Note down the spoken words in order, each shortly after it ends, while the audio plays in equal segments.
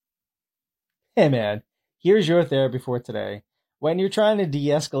Hey man, here's your therapy for today. When you're trying to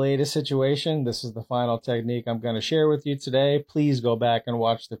de-escalate a situation, this is the final technique I'm going to share with you today. Please go back and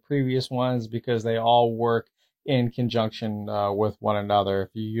watch the previous ones because they all work in conjunction with one another. If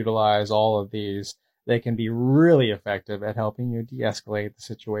you utilize all of these, they can be really effective at helping you de-escalate the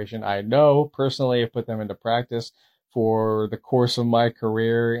situation. I know personally I've put them into practice for the course of my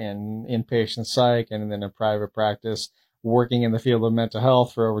career in inpatient psych and then in private practice, working in the field of mental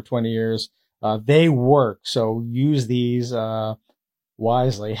health for over 20 years. They work, so use these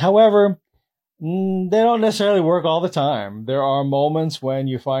wisely. However, they don't necessarily work all the time. There are moments when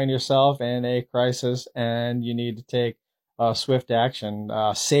you find yourself in a crisis and you need to take swift action.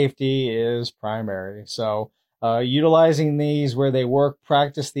 Safety is primary. So, utilizing these where they work,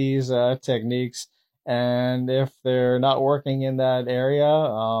 practice these techniques. And if they're not working in that area,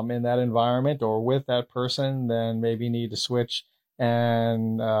 in that environment, or with that person, then maybe you need to switch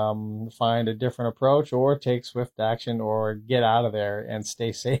and find a different approach or take swift action or get out of there and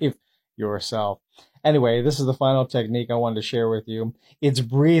stay safe yourself. Anyway, this is the final technique I wanted to share with you. It's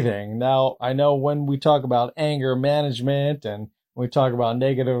breathing. Now, I know when we talk about anger management and we talk about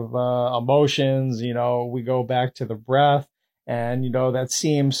negative emotions, we go back to the breath, and that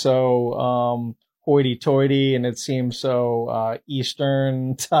seems so hoity-toity, and it seems so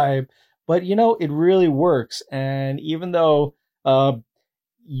Eastern type, but it really works. And even though uh,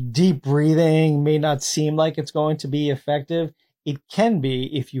 deep breathing may not seem like it's going to be effective, it can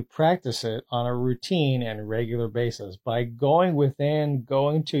be if you practice it on a routine and regular basis. By going within,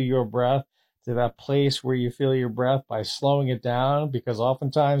 going to your breath, to that place where you feel your breath, by slowing it down, because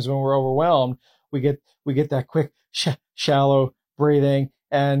oftentimes when we're overwhelmed, we get that quick, shallow breathing,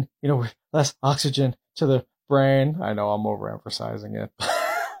 and less oxygen to the brain. I know I'm overemphasizing it,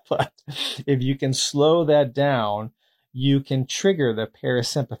 but if you can slow that down, you can trigger the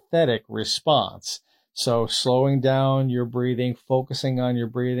parasympathetic response. So slowing down your breathing, focusing on your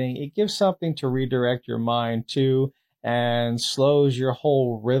breathing, it gives something to redirect your mind to and slows your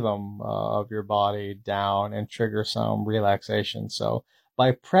whole rhythm of your body down and trigger some relaxation. So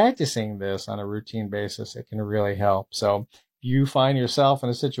by practicing this on a routine basis, it can really help. So if you find yourself in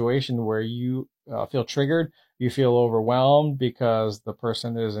a situation where you feel triggered, you feel overwhelmed because the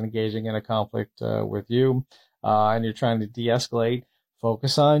person is engaging in a conflict with you, and you're trying to de-escalate,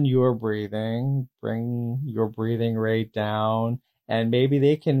 focus on your breathing, bring your breathing rate down, and maybe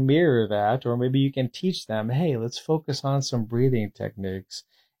they can mirror that, or maybe you can teach them, hey, let's focus on some breathing techniques.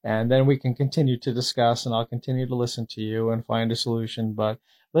 And then we can continue to discuss, and I'll continue to listen to you and find a solution. But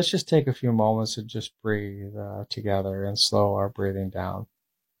let's just take a few moments to just breathe together and slow our breathing down.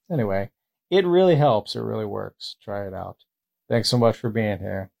 Anyway, it really helps. It really works. Try it out. Thanks so much for being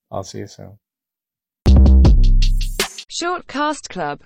here. I'll see you soon. Short Cast Club